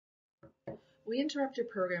We interrupt your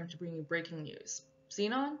program to bring you breaking news.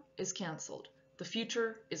 Xenon is cancelled. The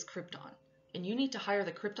future is Krypton. And you need to hire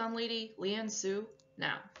the Krypton lady, Leanne Sue,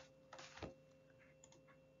 now.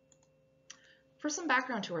 For some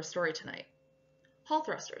background to our story tonight. Hall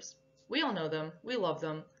thrusters. We all know them. We love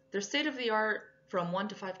them. They're state-of-the-art. From 1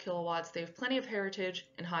 to 5 kilowatts, they have plenty of heritage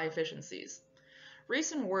and high efficiencies.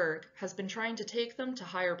 Recent work has been trying to take them to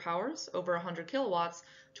higher powers, over 100 kilowatts,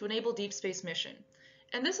 to enable deep space mission.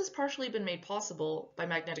 And this has partially been made possible by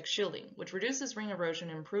magnetic shielding, which reduces ring erosion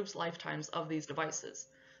and improves lifetimes of these devices.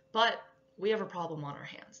 But we have a problem on our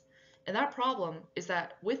hands. And that problem is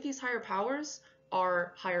that with these higher powers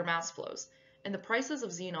are higher mass flows, and the prices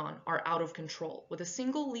of Xenon are out of control, with a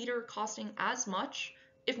single liter costing as much,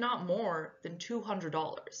 if not more, than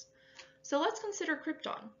 $200. So let's consider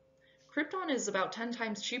Krypton. Krypton is about 10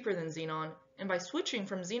 times cheaper than Xenon, and by switching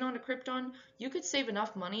from Xenon to Krypton, you could save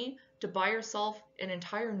enough money to buy yourself an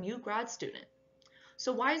entire new grad student.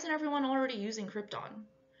 So why isn't everyone already using Krypton?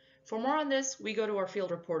 For more on this, we go to our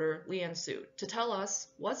field reporter, Leanne Sue, to tell us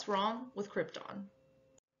what's wrong with Krypton.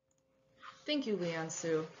 Thank you, Leanne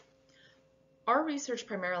Sue. Our research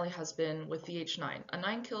primarily has been with the H9, a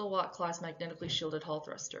 9 kilowatt class magnetically shielded Hall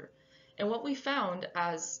thruster. And what we found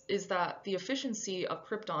is that the efficiency of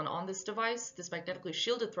Krypton on this device, this magnetically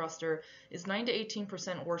shielded thruster, is 9 to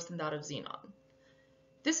 18% worse than that of Xenon.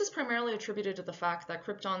 This is primarily attributed to the fact that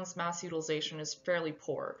Krypton's mass utilization is fairly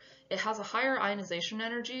poor. It has a higher ionization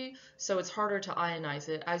energy, so it's harder to ionize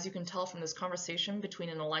it, as you can tell from this conversation between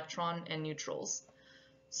an electron and neutrals.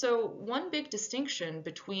 So one big distinction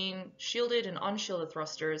between shielded and unshielded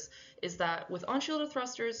thrusters is that with unshielded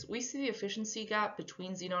thrusters, we see the efficiency gap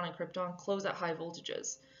between Xenon and Krypton close at high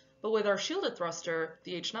voltages. But with our shielded thruster,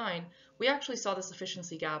 the H9, we actually saw this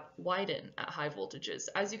efficiency gap widen at high voltages,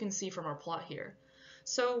 as you can see from our plot here.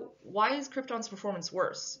 So why is Krypton's performance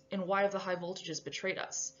worse, and why have the high voltages betrayed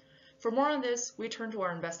us? For more on this, we turn to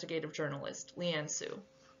our investigative journalist, Leanne Sue.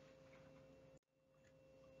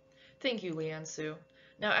 Thank you, Leanne Sue.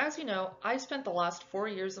 Now, as you know, I've spent the last 4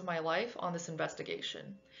 years of my life on this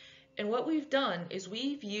investigation. And what we've done is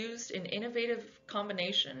we've used an innovative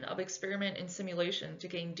combination of experiment and simulation to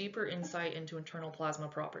gain deeper insight into internal plasma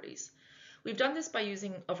properties. We've done this by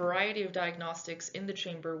using a variety of diagnostics in the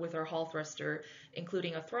chamber with our Hall thruster,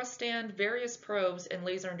 including a thrust stand, various probes, and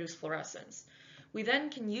laser-induced fluorescence. We then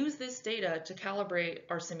can use this data to calibrate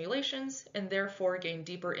our simulations and therefore gain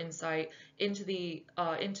deeper insight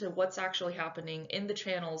into what's actually happening in the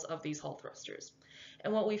channels of these Hall thrusters.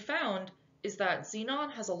 And what we found is that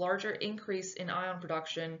Xenon has a larger increase in ion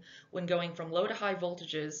production when going from low to high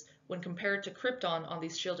voltages when compared to Krypton on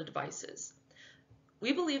these shielded devices.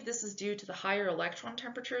 We believe this is due to the higher electron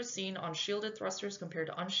temperatures seen on shielded thrusters compared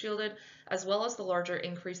to unshielded, as well as the larger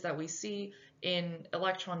increase that we see in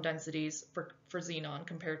electron densities for Xenon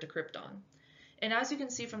compared to Krypton. And as you can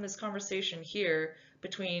see from this conversation here,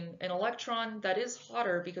 between an electron that is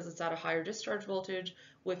hotter because it's at a higher discharge voltage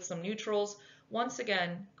with some neutrals, once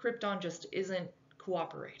again, Krypton just isn't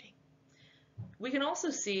cooperating. We can also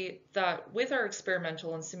see that with our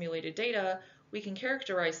experimental and simulated data, we can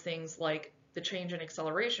characterize things like the change in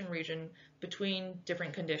acceleration region between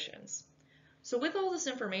different conditions. So with all this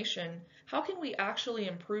information, how can we actually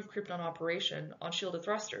improve Krypton operation on shielded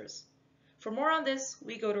thrusters? For more on this,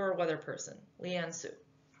 we go to our weather person, Leanne Sue.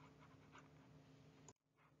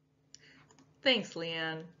 Thanks,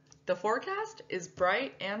 Leanne. The forecast is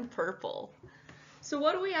bright and purple. So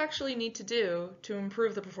what do we actually need to do to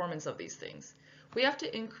improve the performance of these things? We have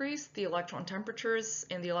to increase the electron temperatures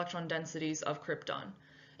and the electron densities of Krypton.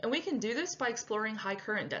 And we can do this by exploring high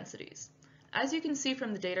current densities. As you can see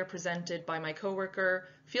from the data presented by my coworker,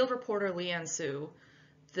 field reporter Leanne Sue,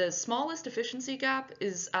 the smallest efficiency gap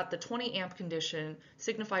is at the 20 amp condition,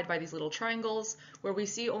 signified by these little triangles, where we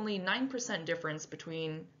see only 9% difference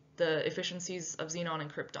between the efficiencies of Xenon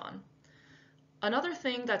and Krypton. Another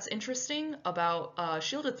thing that's interesting about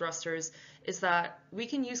shielded thrusters is that we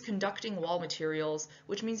can use conducting wall materials,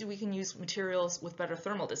 which means we can use materials with better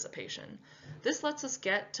thermal dissipation. This lets us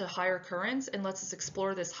get to higher currents and lets us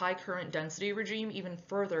explore this high current density regime even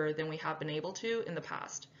further than we have been able to in the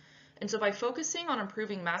past. And so by focusing on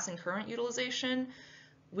improving mass and current utilization,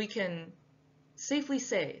 we can safely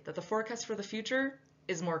say that the forecast for the future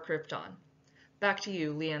is more Krypton. Back to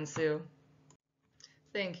you, Leanne Sue.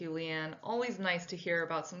 Thank you, Leanne. Always nice to hear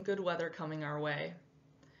about some good weather coming our way.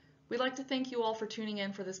 We'd like to thank you all for tuning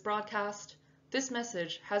in for this broadcast. This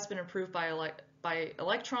message has been approved by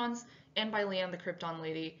electrons and by Leanne the Krypton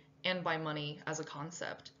Lady and by money as a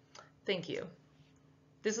concept. Thank you.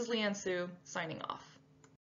 This is Leanne Sue signing off.